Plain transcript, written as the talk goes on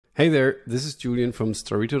Hey there, this is Julian from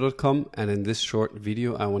Storrito.com, and in this short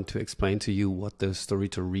video I want to explain to you what the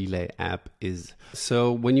Storrito Relay app is.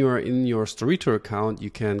 So when you are in your Storrito account,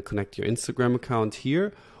 you can connect your Instagram account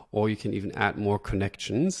here, or you can even add more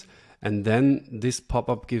connections. And then this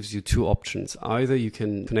pop-up gives you two options. Either you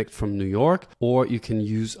can connect from New York, or you can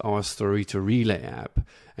use our Storrito Relay app.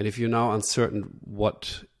 And if you're now uncertain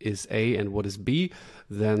what is A and what is B,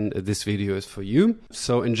 then this video is for you.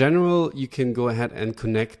 So in general, you can go ahead and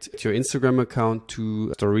connect your Instagram account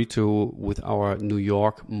to Storrito with our New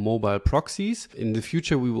York mobile proxies. In the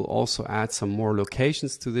future, we will also add some more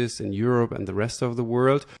locations to this in Europe and the rest of the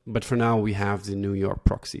world. But for now, we have the New York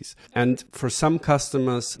proxies. And for some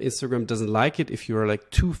customers, Instagram doesn't like it if you're like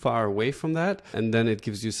too far away from that. And then it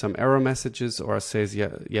gives you some error messages or says,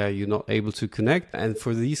 yeah, you're not able to connect. And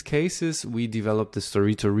for these cases, we developed the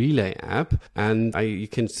Storrito Relay app, and you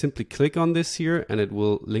can simply click on this here and it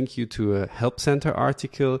will link you to a help center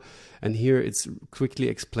article. And here it's quickly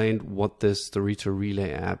explained what the Storrito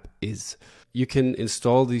Relay app is. You can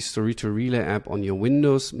install the Storrito Relay app on your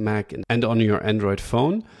Windows, Mac, and on your Android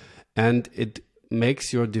phone, and it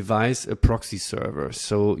makes your device a proxy server.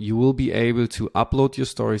 So you will be able to upload your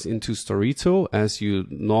stories into Storrito as you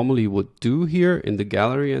normally would do here in the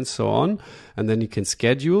gallery and so on. And then you can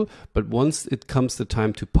schedule. But once it comes the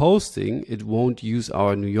time to posting, it won't use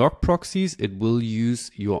our New York proxies. It will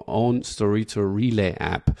use your own Storrito Relay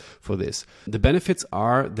app for this. The benefits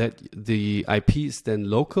are that the IP is then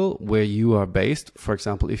local where you are based. For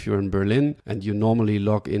example, if you're in Berlin and you normally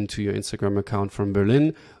log into your Instagram account from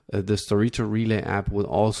Berlin, the Storrito Relay app will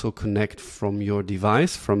also connect from your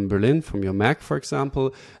device, from Berlin, from your Mac, for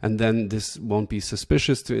example, and then this won't be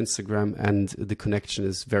suspicious to Instagram, and the connection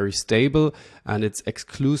is very stable and it's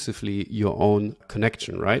exclusively your own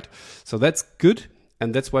connection, right? So that's good.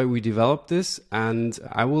 And that's why we developed this. And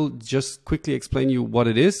I will just quickly explain you what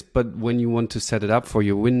it is. But when you want to set it up for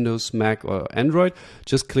your Windows, Mac, or Android,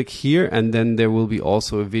 just click here. And then there will be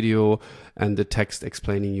also a video and the text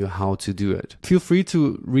explaining you how to do it. Feel free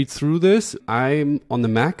to read through this. I'm on the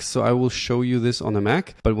Mac, so I will show you this on a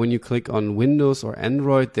Mac. But when you click on Windows or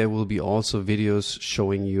Android, there will be also videos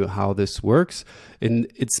showing you how this works.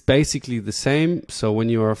 And it's basically the same. So when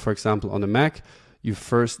you are, for example, on a Mac, you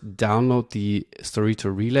first download the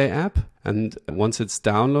Storrito Relay app, and once it's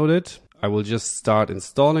downloaded, I will just start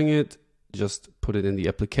installing it, just put it in the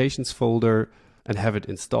applications folder and have it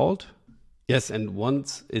installed. Yes, and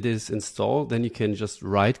once it is installed, then you can just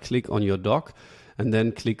right click on your dock and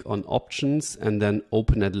then click on options and then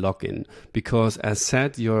open at login. Because as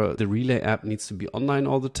said, the Relay app needs to be online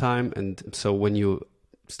all the time, and so when you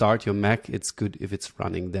start your Mac, it's good if it's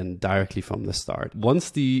running then directly from the start.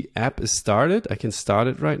 Once the app is started, I can start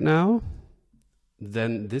it right now.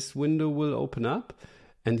 Then this window will open up,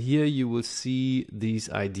 and here you will see these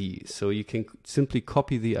IDs. So you can simply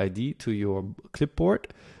copy the ID to your clipboard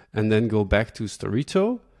and then go back to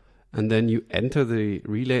Storrito, and then you enter the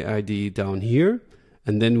Relay ID down here,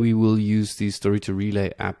 and then we will use the Storrito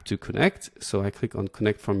Relay app to connect. So I click on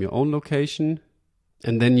connect from your own location.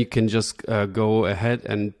 And then you can just go ahead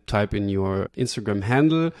and type in your Instagram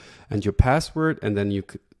handle and your password, and then you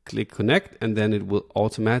click connect, and then it will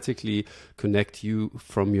automatically connect you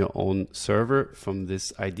from your own server from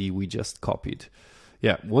this ID we just copied.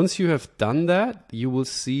 Yeah, once you have done that, you will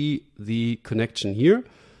see the connection here.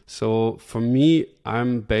 So for me,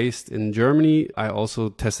 I'm based in Germany. I also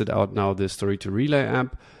tested out now the Storrito Relay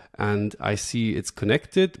app, and I see it's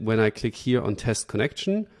connected. When I click here on test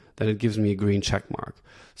connection, then it gives me a green check mark.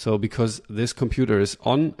 So because this computer is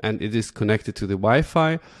on and it is connected to the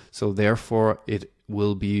Wi-Fi, so therefore it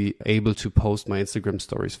will be able to post my Instagram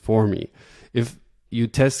stories for me. If you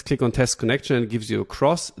click on test connection and it gives you a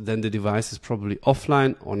cross, then the device is probably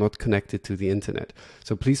offline or not connected to the internet.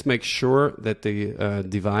 So please make sure that the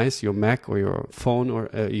device, your Mac or your phone or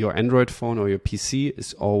your Android phone or your PC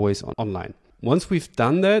is always online. Once we've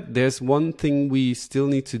done that, there's one thing we still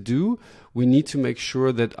need to do. We need to make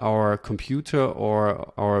sure that our computer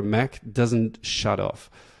or our Mac doesn't shut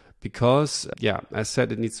off. Because, yeah, as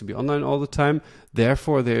said, it needs to be online all the time.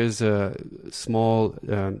 Therefore, there is a small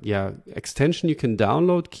extension you can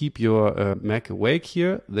download. Keep your Mac awake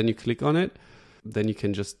here. Then you click on it. Then you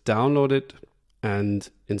can just download it and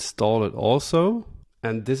install it also.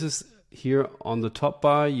 And this is here on the top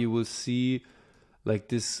bar. You will see like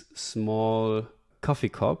this small coffee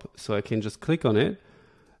cup. So I can just click on it.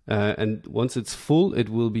 And once it's full, it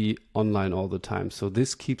will be online all the time. So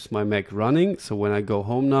this keeps my Mac running. So when I go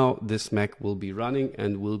home now, this Mac will be running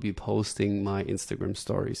and will be posting my Instagram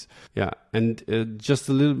stories. Yeah, and just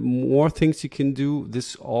a little more things you can do.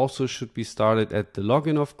 This also should be started at the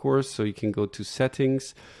login, of course. So you can go to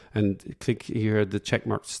settings and click here the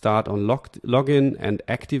checkmark start on login and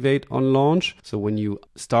activate on launch. So when you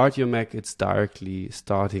start your Mac, it's directly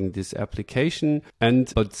starting this application.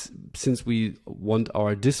 But since we want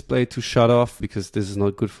our display to shut off because this is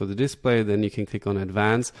not good for the display, then you can click on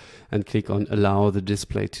advanced and click on allow the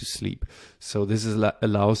display to sleep. So this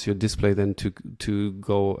allows your display then to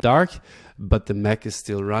go dark, but the Mac is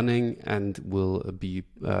still running and will be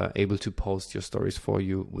able to post your stories for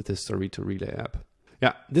you with the Storrito Relay app.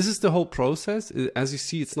 Yeah, this is the whole process. As you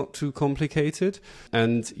see, it's not too complicated.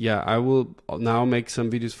 And yeah, I will now make some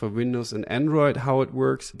videos for Windows and Android, how it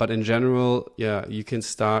works. But in general, yeah, you can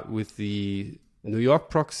start with the New York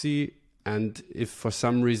proxy. And if for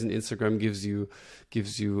some reason Instagram gives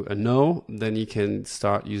you a no, then you can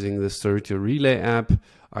start using the Storrito Relay app,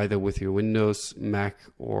 either with your Windows, Mac,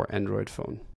 or Android phone.